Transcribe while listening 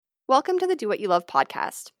Welcome to the Do What You Love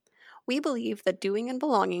podcast. We believe that doing and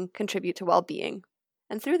belonging contribute to well-being.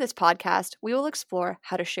 And through this podcast, we will explore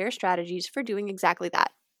how to share strategies for doing exactly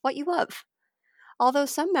that, what you love. Although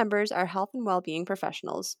some members are health and well-being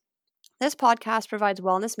professionals, this podcast provides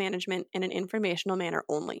wellness management in an informational manner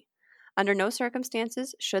only. Under no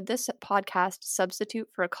circumstances should this podcast substitute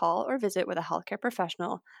for a call or visit with a healthcare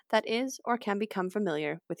professional that is or can become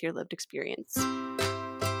familiar with your lived experience.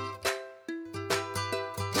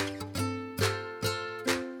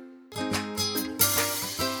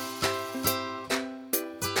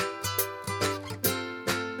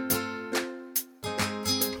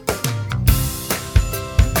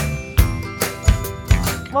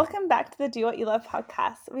 Welcome back to the Do What You Love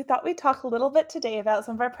podcast. We thought we'd talk a little bit today about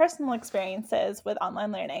some of our personal experiences with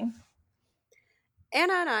online learning.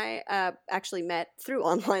 Anna and I actually met through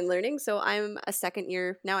online learning. So I'm a second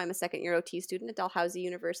year OT student at Dalhousie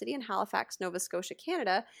University in Halifax, Nova Scotia,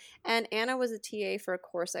 Canada. And Anna was a TA for a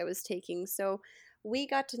course I was taking. So we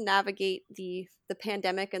got to navigate the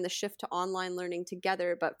pandemic and the shift to online learning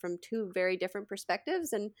together, but from two very different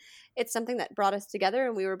perspectives. And it's something that brought us together,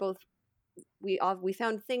 and we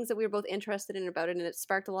found things that we were both interested in about it, and it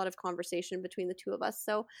sparked a lot of conversation between the two of us.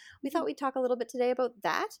 So we thought we'd talk a little bit today about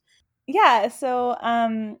that. Yeah, so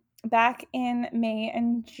back in May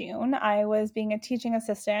and June, I was being a teaching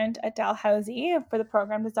assistant at Dalhousie for the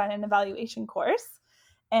program design and evaluation course.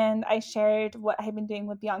 And I shared what I had been doing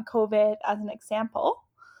with Beyond COVID as an example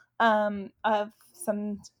of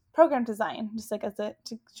some program design, just like to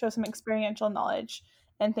show some experiential knowledge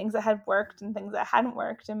and things that had worked and things that hadn't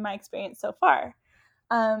worked in my experience so far.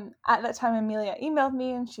 At that time, Amelia emailed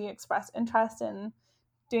me and she expressed interest in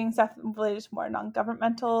doing stuff related to more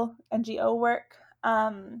non-governmental NGO work.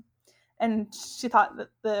 And she thought that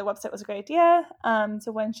the website was a great idea.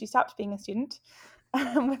 So when she stopped being a student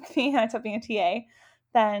with me, I stopped being a TA,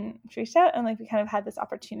 then she reached out and we kind of had this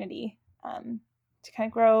opportunity to kind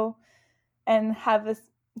of grow and have this,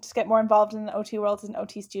 just get more involved in the OT world as an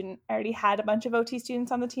OT student. I already had a bunch of OT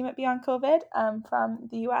students on the team at Beyond COVID from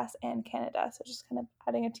the US and Canada. So just kind of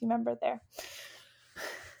adding a team member there.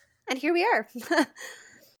 And here we are.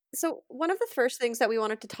 So one of the first things that we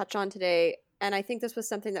wanted to touch on today, and I think this was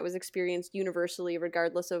something that was experienced universally,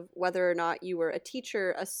 regardless of whether or not you were a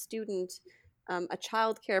teacher, a student, a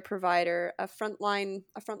childcare provider, a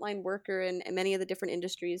frontline worker in many of the different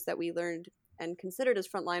industries that we learned and considered as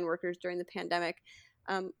frontline workers during the pandemic,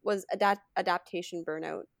 was adaptation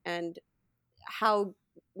burnout, and how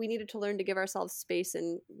we needed to learn to give ourselves space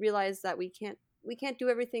and realize that we can't do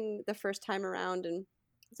everything the first time around, and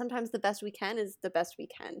sometimes the best we can is the best we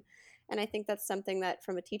can. And I think that's something that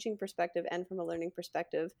from a teaching perspective and from a learning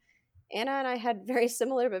perspective, Anna and I had very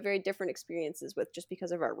similar but very different experiences with, just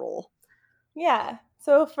because of our role. Yeah.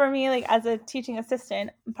 So for me, as a teaching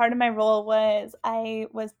assistant, part of my role was I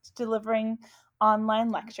was delivering online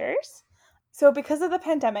lectures. So because of the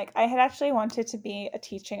pandemic, I had actually wanted to be a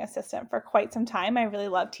teaching assistant for quite some time. I really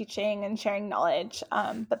love teaching and sharing knowledge.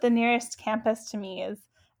 But the nearest campus to me is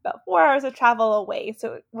about 4 hours of travel away.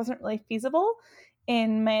 So it wasn't really feasible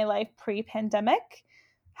in my life pre-pandemic.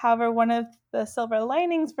 However, one of the silver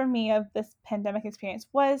linings for me of this pandemic experience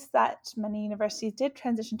was that many universities did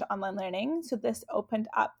transition to online learning. So this opened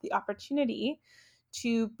up the opportunity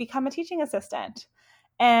to become a teaching assistant.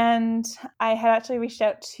 And I had actually reached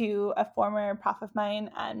out to a former prof of mine,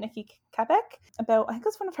 Nikki Kebek, about, I think it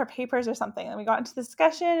was one of her papers or something. And we got into the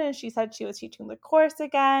discussion and she said she was teaching the course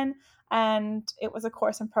again. And it was a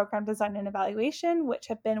course in program design and evaluation, which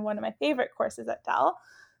had been one of my favorite courses at Dell.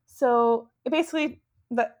 So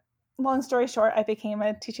long story short, I became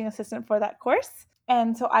a teaching assistant for that course.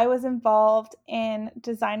 And so I was involved in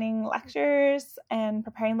designing lectures and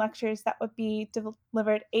preparing lectures that would be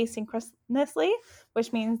delivered asynchronously,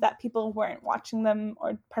 which means that people weren't watching them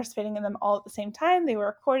or participating in them all at the same time. They were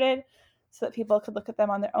recorded so that people could look at them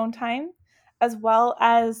on their own time, as well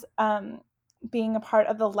as being a part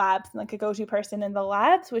of the labs and a go-to person in the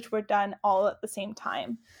labs, which were done all at the same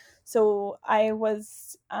time. So I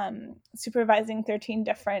was supervising 13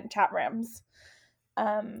 different chat rooms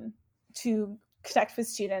to connect with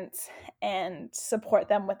students and support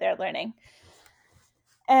them with their learning.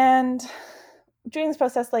 And during this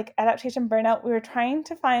process, adaptation burnout, we were trying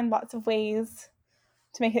to find lots of ways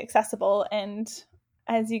to make it accessible. And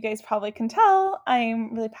as you guys probably can tell,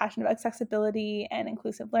 I'm really passionate about accessibility and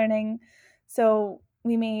inclusive learning. So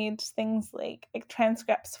we made things like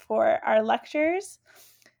transcripts for our lectures.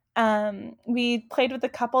 We played with a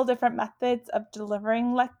couple different methods of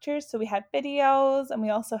delivering lectures. So we had videos and we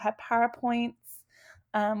also had PowerPoints.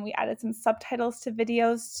 We added some subtitles to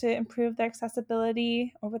videos to improve their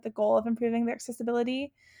accessibility, or with the goal of improving their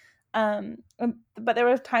accessibility. But there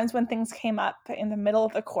were times when things came up in the middle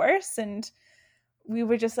of the course and we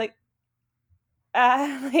were just like,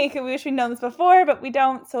 like we wish we'd known this before, but we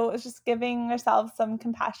don't. So it was just giving ourselves some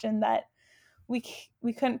compassion that we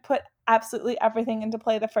couldn't put absolutely everything into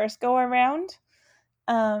play the first go around,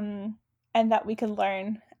 and that we could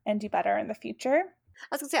learn and do better in the future.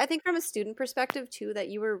 I was gonna say, I think from a student perspective too, that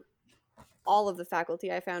you were, all of the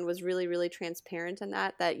faculty I found was really, really transparent in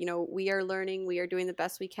that, you know, we are learning, we are doing the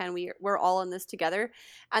best we can, we're all in this together.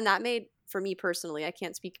 And that made, for me personally, I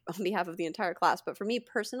can't speak on behalf of the entire class, but for me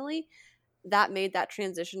personally, that made that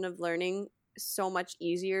transition of learning so much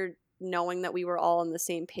easier, knowing that we were all on the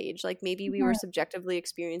same page. Like maybe we were subjectively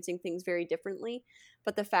experiencing things very differently,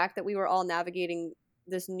 but the fact that we were all navigating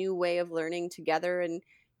this new way of learning together, and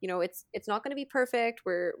you know, it's not going to be perfect,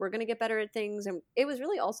 we're going to get better at things. And it was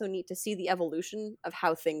really also neat to see the evolution of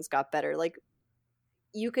how things got better. Like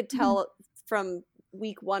you could tell from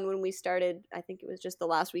week 1 when we started, I think it was just the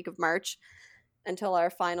last week of March, until our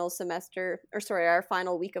final semester, or sorry, our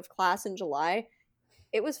final week of class in July.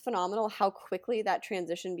 It was phenomenal how quickly that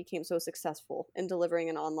transition became so successful in delivering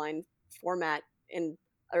an online format and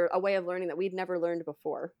a way of learning that we'd never learned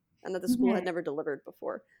before and that the school had never delivered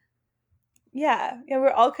before. Yeah, we're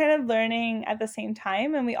all kind of learning at the same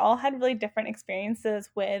time, and we all had really different experiences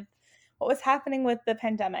with what was happening with the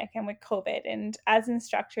pandemic and with COVID. And as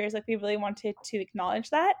instructors, like we really wanted to acknowledge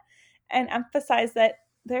that and emphasize that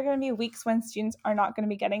there are going to be weeks when students are not going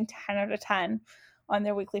to be getting 10 out of 10 on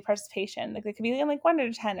their weekly participation. Like they could be getting like 1 out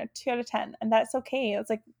of 10 or 2 out of 10, and that's okay. It's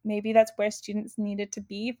like maybe that's where students needed to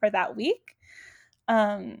be for that week,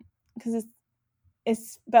 because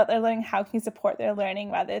it's about their learning. How can you support their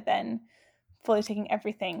learning rather than fully taking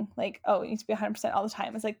everything like, oh, you need to be 100% all the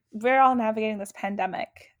time. It's like we're all navigating this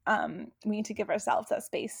pandemic. We need to give ourselves that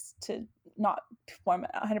space to not perform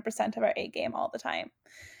 100% of our A game all the time.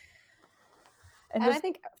 And I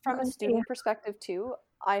think from a student perspective too,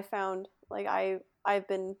 I found like I've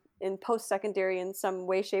been in post-secondary in some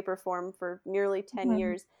way, shape, or form for nearly 10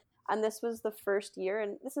 years, and this was the first year,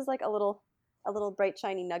 and this is like a little bright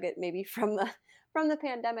shiny nugget maybe from the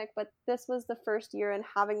pandemic, but this was the first year, and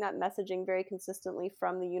having that messaging very consistently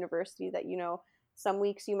from the university that, you know, some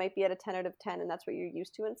weeks you might be at a 10 out of 10 and that's what you're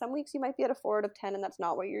used to, and some weeks you might be at a 4 out of 10 and that's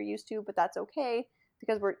not what you're used to, but that's okay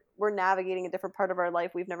because we're navigating a different part of our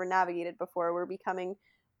life we've never navigated before. We're becoming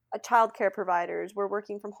a childcare providers, we're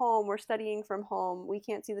working from home, we're studying from home, we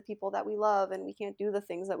can't see the people that we love and we can't do the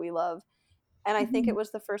things that we love. And I think it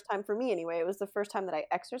was the first time for me anyway, it was the first time that I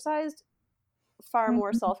exercised far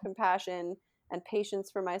more self-compassion and patience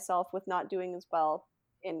for myself with not doing as well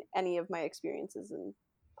in any of my experiences in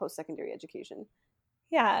post-secondary education.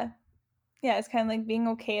 Yeah, it's kind of like being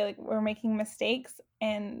okay, like we're making mistakes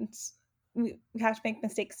and we have to make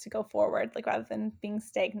mistakes to go forward, like rather than being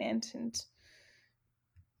stagnant. And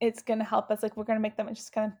it's going to help us, like we're going to make them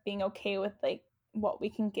just kind of being okay with like what we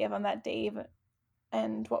can give on that day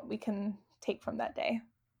and what we can take from that day.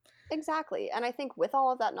 Exactly. And I think with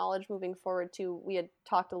all of that knowledge moving forward too, we had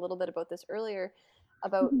talked a little bit about this earlier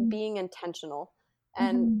about being intentional.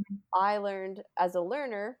 And I learned as a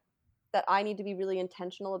learner that I need to be really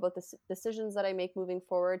intentional about the decisions that I make moving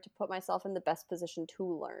forward to put myself in the best position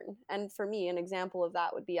to learn. And for me, an example of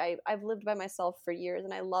that would be I've lived by myself for years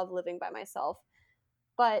and I love living by myself.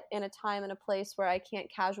 But in a time and a place where I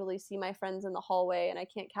can't casually see my friends in the hallway and I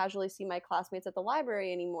can't casually see my classmates at the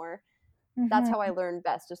library anymore, that's how I learn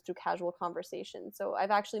best, just through casual conversation. So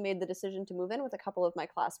I've actually made the decision to move in with a couple of my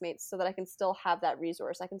classmates so that I can still have that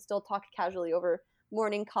resource. I can still talk casually over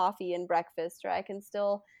morning coffee and breakfast, or I can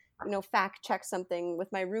still, you know, fact check something with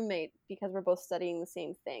my roommate because we're both studying the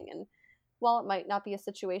same thing. And while it might not be a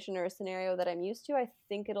situation or a scenario that I'm used to, I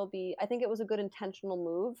think it was a good intentional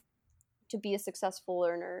move to be a successful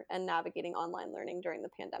learner and navigating online learning during the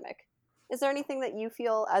pandemic. Is there anything that you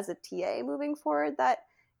feel as a TA moving forward that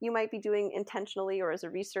you might be doing intentionally, or as a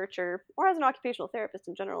researcher, or as an occupational therapist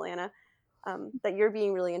in general, Anna, that you're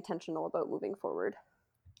being really intentional about moving forward?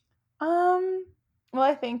 Well,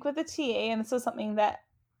 I think with the TA, and this was something that,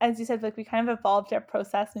 as you said, like we kind of evolved our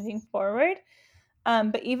process moving forward.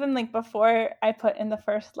 But even like before I put in the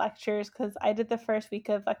first lectures, because I did the first week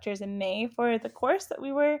of lectures in May for the course that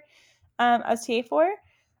we were I was TA for,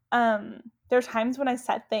 there were times when I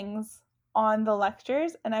said things on the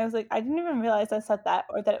lectures and I was like, I didn't even realize I said that,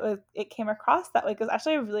 or that it came across that way. It was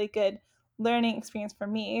actually a really good learning experience for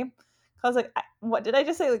me. I was like, what did I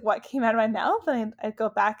just say? Like, what came out of my mouth? And I'd go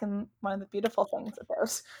back, and one of the beautiful things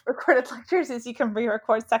about recorded lectures is you can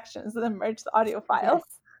re-record sections and then merge the audio files.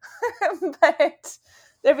 Yes. But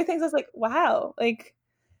everything's just like, wow. Like,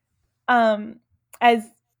 as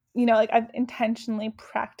like I've intentionally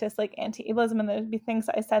practiced like anti-ableism, and there'd be things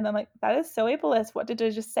that I said and I'm like, that is so ableist. What did I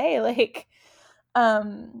just say? Like,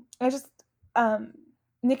 I just,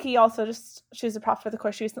 Nikki also she was a prof for the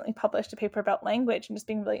course. She recently published a paper about language and just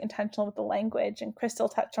being really intentional with the language. And Crystal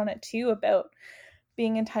touched on it too, about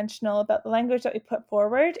being intentional about the language that we put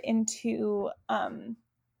forward into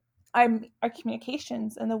our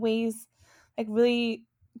communications, and the ways, like really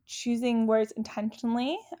choosing words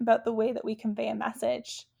intentionally about the way that we convey a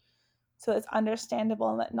message so it's understandable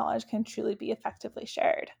and that knowledge can truly be effectively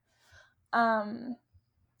shared.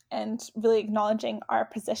 And really acknowledging our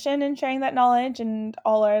position in sharing that knowledge and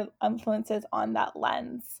all our influences on that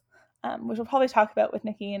lens, which we'll probably talk about with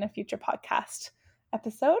Nikki in a future podcast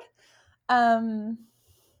episode.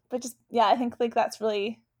 But just, yeah, I think like that's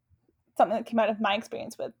really something that came out of my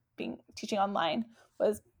experience with teaching online,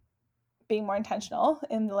 was being more intentional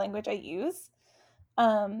in the language I use,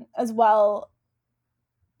 as well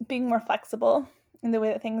being more flexible in the way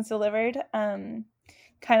that things delivered. Kind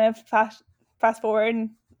of fast forward, and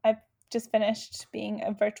I've just finished being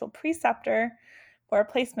a virtual preceptor for a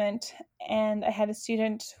placement, and I had a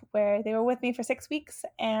student where they were with me for 6 weeks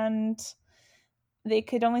and they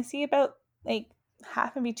could only see about like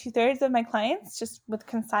half, maybe 2/3 of my clients, just with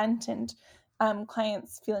consent and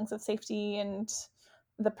clients' feelings of safety and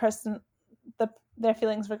their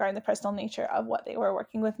feelings regarding the personal nature of what they were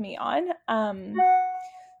working with me on.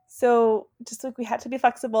 So just like we had to be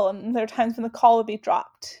flexible, and there were times when the call would be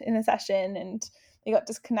dropped in a session and they got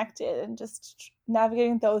disconnected, and just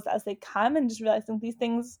navigating those as they come, and just realizing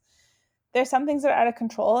there's some things that are out of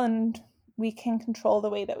control, and we can control the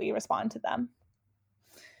way that we respond to them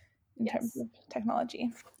in terms of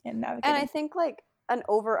technology and navigating. And I think like an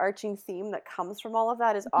overarching theme that comes from all of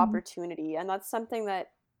that is opportunity. And that's something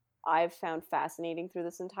that I've found fascinating through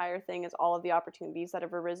this entire thing, is all of the opportunities that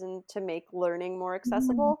have arisen to make learning more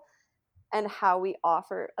accessible, and how we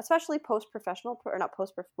offer, especially post-professional, or not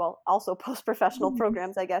also post-professional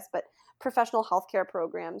programs, I guess, but professional healthcare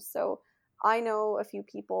programs. So I know a few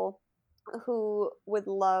people who would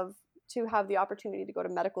love to have the opportunity to go to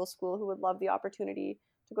medical school, who would love the opportunity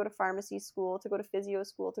to go to pharmacy school, to go to physio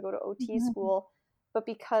school, to go to OT school, but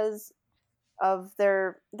because of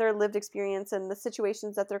their lived experience and the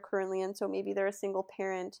situations that they're currently in, so maybe they're a single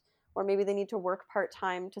parent, or maybe they need to work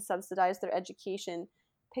part-time to subsidize their education,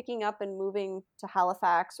 picking up and moving to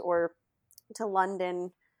Halifax or to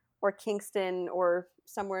London or Kingston or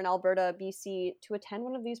somewhere in Alberta, BC, to attend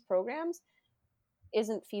one of these programs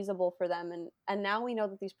isn't feasible for them. And now we know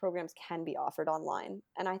that these programs can be offered online,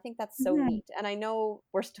 and I think that's so neat. And I know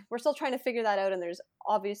we're still trying to figure that out, and there's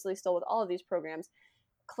obviously still, with all of these programs,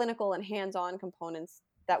 clinical and hands-on components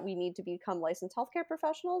that we need to become licensed healthcare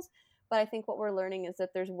professionals. But I think what we're learning is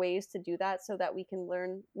that there's ways to do that, so that we can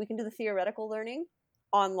do the theoretical learning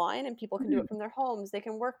online, and people can do it from their homes. They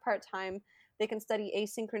can work part-time, they can study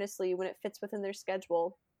asynchronously when it fits within their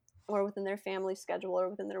schedule, or within their family schedule, or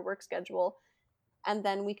within their work schedule. And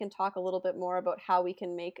then we can talk a little bit more about how we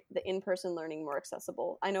can make the in-person learning more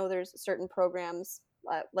accessible. I know there's certain programs,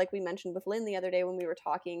 like we mentioned with Lynn the other day when we were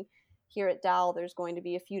talking, here at Dal, there's going to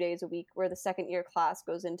be a few days a week where the second year class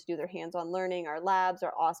goes in to do their hands-on learning, our labs,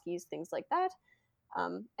 our OSCEs, things like that.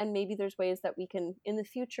 And maybe there's ways that we can, in the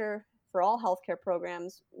future, for all healthcare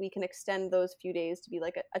programs, we can extend those few days to be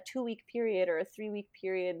like a 2-week period or a 3-week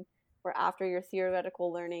period, where after your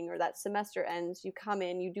theoretical learning or that semester ends, you come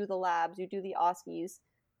in, you do the labs, you do the OSCEs,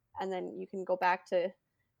 and then you can go back to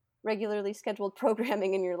regularly scheduled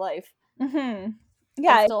programming in your life. Yeah,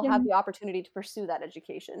 and still have the opportunity to pursue that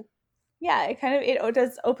education. Yeah, it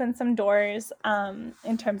does open some doors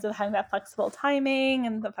in terms of having that flexible timing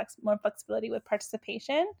and the more flexibility with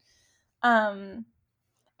participation.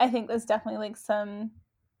 I think there's definitely like some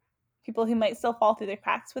people who might still fall through the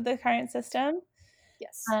cracks with the current system.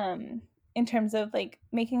 Yes. In terms of like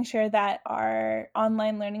making sure that our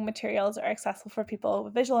online learning materials are accessible for people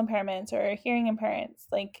with visual impairments or hearing impairments.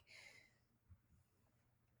 Like,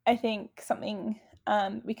 I think something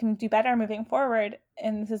we can do better moving forward,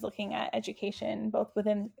 and this is looking at education both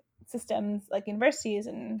within systems like universities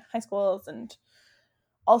and high schools, and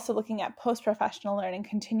also looking at post-professional learning,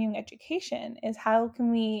 continuing education, is how can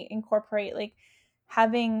we incorporate like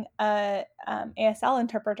having a ASL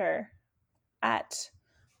interpreter at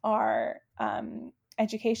our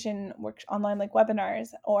education work online, like webinars,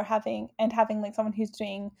 or having like someone who's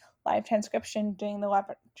doing live transcription during the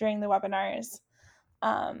webinars.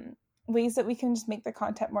 Ways that we can just make the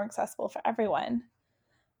content more accessible for everyone.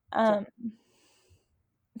 Sure.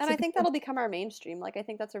 And So I think that'll become our mainstream. Like, I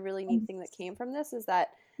think that's a really neat thing that came from this is that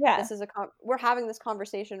yeah, this is we're having this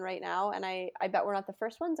conversation right now, and I bet we're not the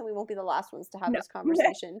first ones, and we won't be the last ones to have no, this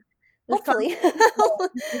conversation. this Hopefully,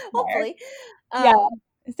 conversation more. hopefully, Yeah, um,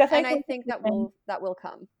 it's definitely and a I think conversation. that will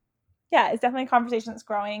come. Yeah, it's definitely a conversation that's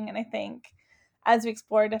growing, and I think as we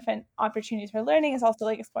explore different opportunities for learning, it's also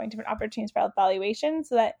like exploring different opportunities for evaluation,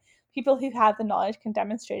 so that people who have the knowledge can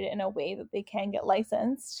demonstrate it in a way that they can get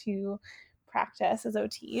licensed to practice as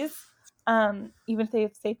OTs, even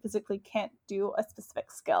if they physically can't do a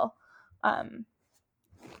specific skill on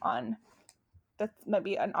that might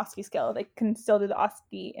be an OSCE skill. They can still do the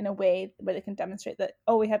OSCE in a way where they can demonstrate that,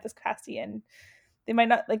 oh, we have this capacity. And they might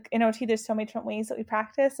not, like in OT, there's so many different ways that we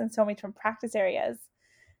practice and so many different practice areas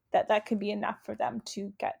that could be enough for them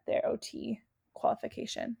to get their OT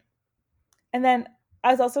qualification. And then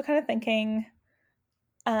I was also kind of thinking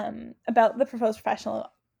about the proposed professional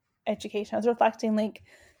education. I was reflecting, like,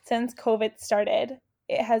 since COVID started,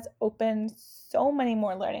 it has opened so many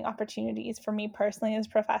more learning opportunities for me personally as a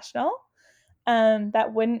professional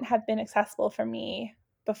that wouldn't have been accessible for me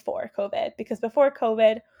before COVID. Because before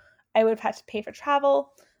COVID, I would have had to pay for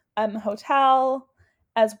travel, hotel,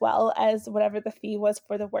 as well as whatever the fee was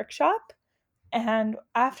for the workshop. And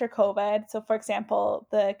after COVID, so for example,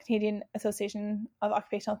 the Canadian Association of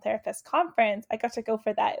Occupational Therapists conference, I got to go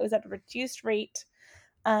for that. It was at a reduced rate.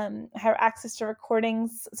 I have access to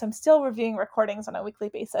recordings. So I'm still reviewing recordings on a weekly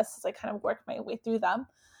basis as I kind of work my way through them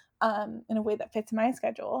in a way that fits my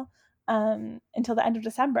schedule until the end of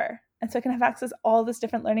December. And so I can have access to all this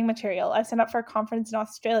different learning material. I signed up for a conference in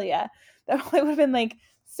Australia that probably would have been like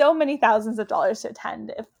so many thousands of dollars to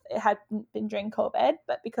attend if it had been during COVID.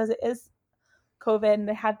 But because it is COVID and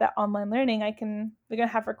they had that online learning, we're going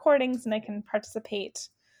to have recordings and I can participate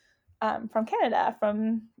from Canada,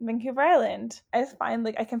 from Vancouver Island. I just find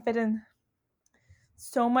like I can fit in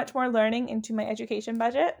so much more learning into my education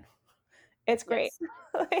budget. It's great.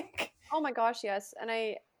 Yes. Like, Oh my gosh, yes. And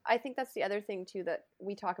I think that's the other thing too that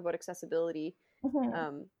we talk about accessibility.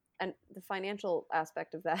 mm-hmm. And the financial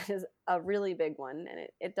aspect of that is a really big one, and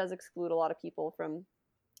it does exclude a lot of people from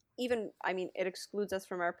even, I mean, it excludes us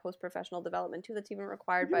from our post-professional development too. That's even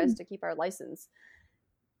required by us to keep our license.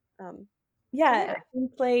 So Yeah, yeah,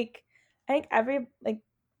 I think every like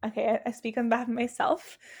okay, I speak on behalf of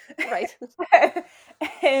myself. right.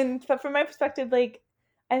 But from my perspective, like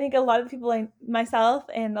I think a lot of the people myself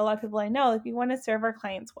and a lot of people I know, like we want to serve our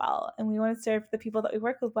clients well and we want to serve the people that we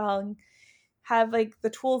work with well and have like the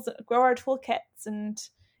tools, grow our toolkits. And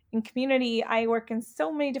in community, I work in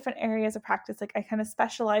so many different areas of practice. Like I kind of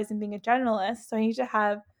specialize in being a generalist, so I need to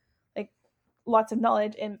have like lots of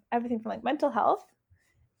knowledge in everything from like mental health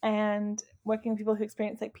and working with people who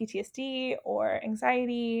experience like PTSD or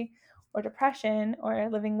anxiety or depression or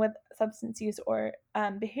living with substance use or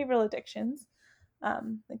behavioral addictions,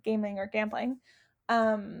 like gaming or gambling,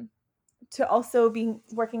 to also be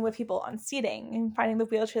working with people on seating and finding the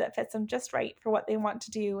wheelchair that fits them just right for what they want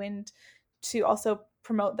to do, and to also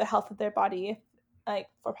promote the health of their body, like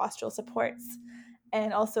for postural supports,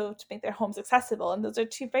 and also to make their homes accessible. And those are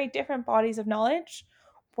two very different bodies of knowledge.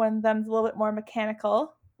 One of them's a little bit more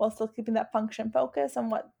mechanical while still keeping that function focus on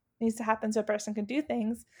what needs to happen so a person can do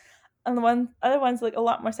things. And the other one's like a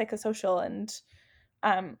lot more psychosocial and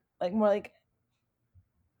like more like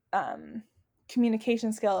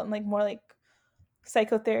communication skill and like more like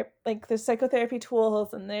psychotherapy. Like there's psychotherapy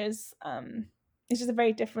tools and there's it's just a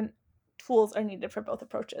very different tools are needed for both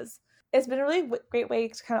approaches. It's been a really great way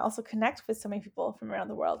to kind of also connect with so many people from around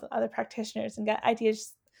the world and other practitioners and get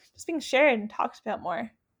ideas just being shared and talked about more.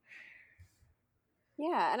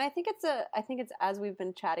 Yeah, and I think it's as we've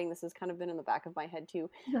been chatting, this has kind of been in the back of my head too.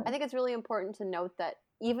 Mm-hmm. I think it's really important to note that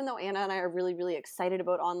even though Anna and I are really, really excited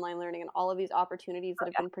about online learning and all of these opportunities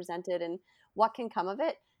that have been presented and what can come of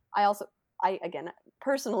it, I again,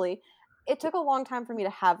 personally, it took a long time for me to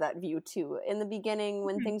have that view too. In the beginning,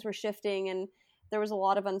 when things were shifting and there was a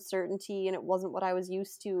lot of uncertainty and it wasn't what I was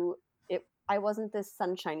used to, I wasn't this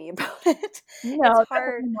sunshiny about it. It's No,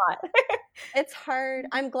 hard. definitely not. It's hard.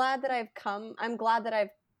 I'm glad that I've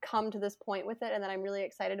come to this point with it and that I'm really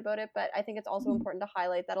excited about it, but I think it's also important to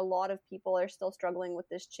highlight that a lot of people are still struggling with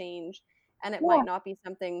this change, and Yeah. it might not be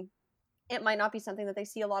something that they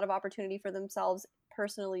see a lot of opportunity for themselves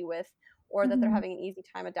personally with, or that they're Mm-hmm. having an easy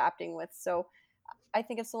time adapting with. So I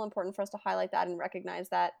think it's still important for us to highlight that and recognize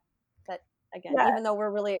that again, Yeah. even though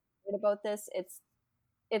we're really excited about this,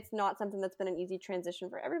 it's not something that's been an easy transition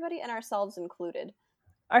for everybody, and ourselves included.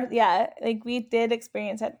 Like we did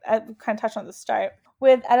experience it. We kind of touched on the start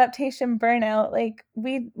with adaptation burnout. Like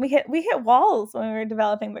we hit walls when we were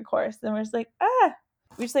developing the course, and we're just like,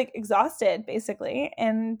 we're just like exhausted basically,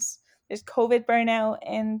 and there's COVID burnout,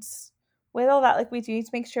 and with all that, like we do need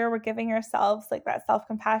to make sure we're giving ourselves like that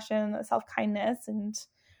self-compassion, that self-kindness, and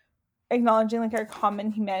acknowledging like our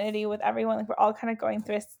common humanity with everyone. Like we're all kind of going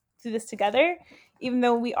through this together, even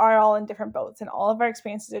though we are all in different boats and all of our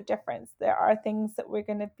experiences are different. There are things that we're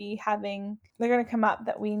going to be having, they're going to come up,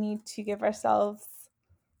 that we need to give ourselves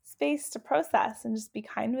space to process and just be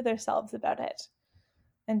kind with ourselves about it,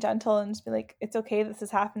 and gentle, and just be like, it's okay, this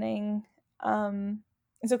is happening.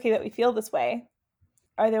 It's okay that we feel this way.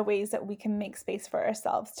 Are there ways that we can make space for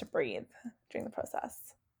ourselves to breathe during the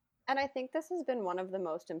process? And I think this has been one of the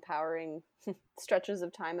most empowering stretches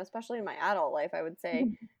of time, especially in my adult life, I would say,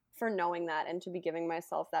 for knowing that, and to be giving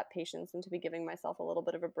myself that patience, and to be giving myself a little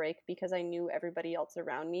bit of a break, because I knew everybody else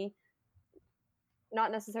around me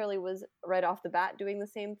not necessarily was right off the bat doing the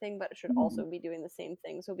same thing, but should also be doing the same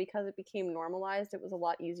thing. So because it became normalized, it was a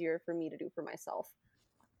lot easier for me to do for myself.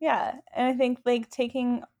 Yeah. And I think like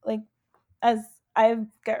taking like, as I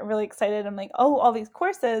get really excited, I'm like, oh, all these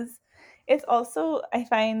courses. It's also, I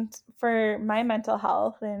find, for my mental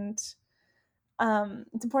health, and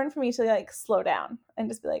it's important for me to like slow down and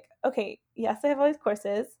just be like, okay, yes, I have all these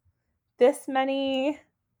courses, this many,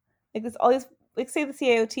 like this, all these, like say the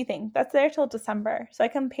CIOT thing, that's there till December. So I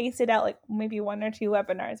can pace it out like maybe 1 or 2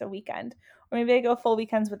 webinars a weekend, or maybe I go full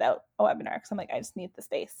weekends without a webinar because I'm like, I just need the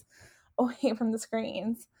space away from the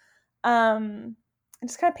screens. And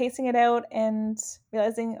just kind of pacing it out and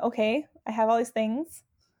realizing, okay, I have all these things,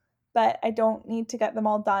 but I don't need to get them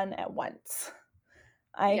all done at once.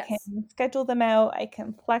 I Yes. can schedule them out. I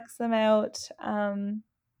can flex them out.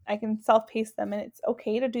 I can self-pace them, and it's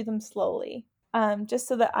okay to do them slowly, just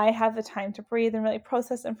so that I have the time to breathe and really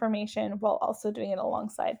process information while also doing it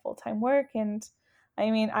alongside full-time work. And I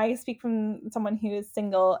mean, I speak from someone who is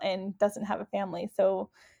single and doesn't have a family, so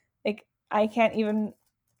like I can't even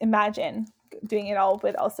imagine doing it all,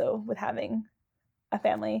 but also with having a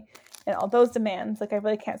family and all those demands. Like I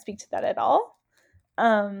really can't speak to that at all.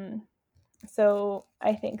 So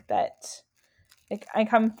I think that like I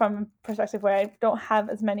come from a perspective where I don't have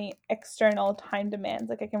as many external time demands.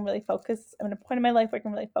 Like I can really focus. I'm at a point in my life where I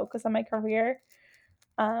can really focus on my career.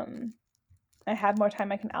 I have more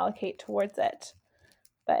time I can allocate towards it.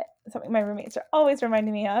 But something my roommates are always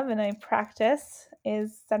reminding me of, and I practice,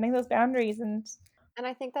 is setting those boundaries. And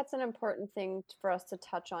I think that's an important thing for us to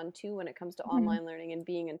touch on too when it comes to Mm-hmm. online learning and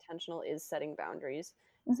being intentional, is setting boundaries.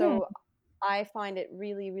 Mm-hmm. So I find it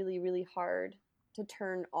really, really, really hard to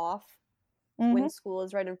turn off Mm-hmm. when school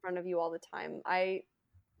is right in front of you all the time. I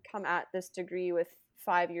come at this degree with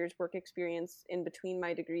 5 years work experience in between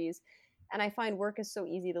my degrees, and I find work is so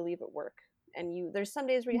easy to leave at work. And there's some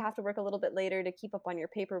days where you have to work a little bit later to keep up on your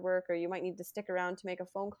paperwork, or you might need to stick around to make a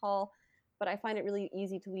phone call. But I find it really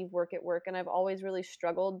easy to leave work at work, and I've always really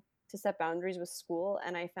struggled to set boundaries with school,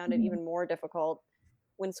 and I found it Mm-hmm. even more difficult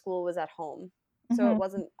when school was at home. So Mm-hmm. it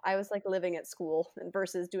wasn't, I was like living at school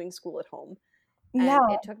versus doing school at home. Yeah.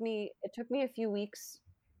 And it took me a few weeks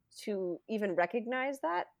to even recognize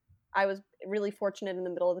that. I was really fortunate in the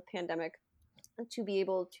middle of the pandemic to be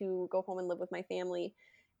able to go home and live with my family,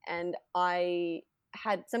 and I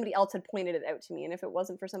had somebody else had pointed it out to me, and if it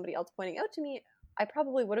wasn't for somebody else pointing out to me, I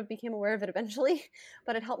probably would have became aware of it eventually.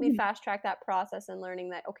 But it helped me fast track that process, and learning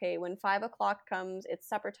that, okay, when 5 o'clock comes, it's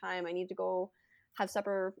supper time, I need to go have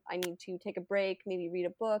supper, I need to take a break, maybe read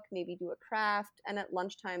a book, maybe do a craft. And at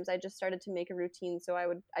lunchtimes I just started to make a routine. So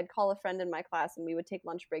I'd call a friend in my class, and we would take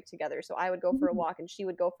lunch break together. So I would go for a walk and she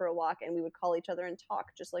would go for a walk, and we would call each other and talk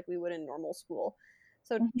just like we would in normal school.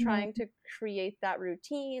 So Mm-hmm. trying to create that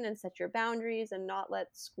routine and set your boundaries, and not let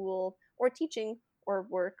school or teaching or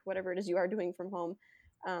work, whatever it is you are doing from home,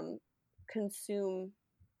 um, consume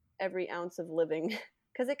every ounce of living,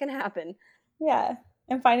 because it can happen. Yeah.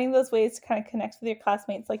 And finding those ways to kind of connect with your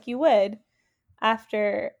classmates like you would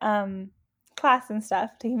after class and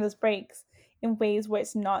stuff, taking those breaks in ways where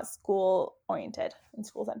it's not school oriented and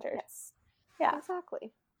school centered. Yes, Yeah,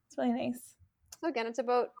 exactly. it's really nice. So again, it's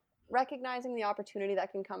about recognizing the opportunity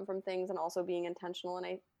that can come from things, and also being intentional. And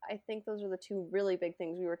I think those are the two really big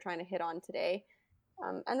things we were trying to hit on today.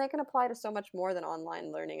 And they can apply to so much more than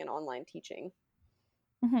online learning and online teaching.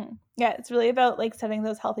 Mm-hmm. Yeah, it's really about like setting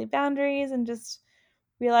those healthy boundaries and just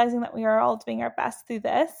realizing that we are all doing our best through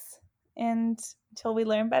this. And until we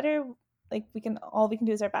learn better, like all we can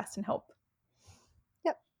do is our best and hope.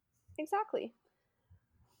 Yep, exactly.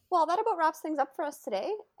 Well, that about wraps things up for us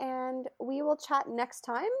today, and we will chat next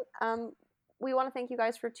time. We want to thank you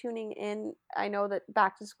guys for tuning in. I know that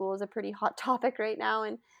back to school is a pretty hot topic right now,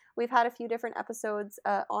 and we've had a few different episodes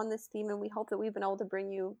on this theme, and we hope that we've been able to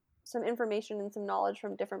bring you some information and some knowledge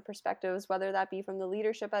from different perspectives, whether that be from the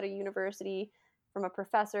leadership at a university, from a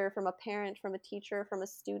professor, from a parent, from a teacher, from a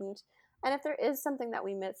student. And if there is something that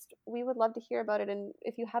we missed, we would love to hear about it. And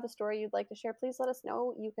if you have a story you'd like to share, please let us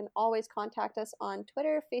know. You can always contact us on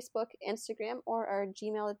Twitter, Facebook, Instagram, or our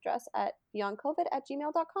Gmail address at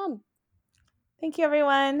beyondcovid@gmail.com. Thank you,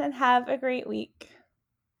 everyone, and have a great week.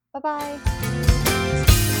 Bye-bye.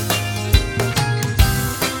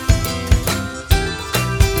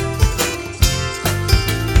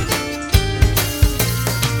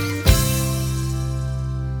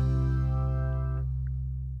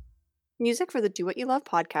 Music for the Do What You Love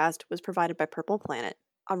podcast was provided by Purple Planet,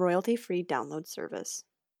 a royalty-free download service.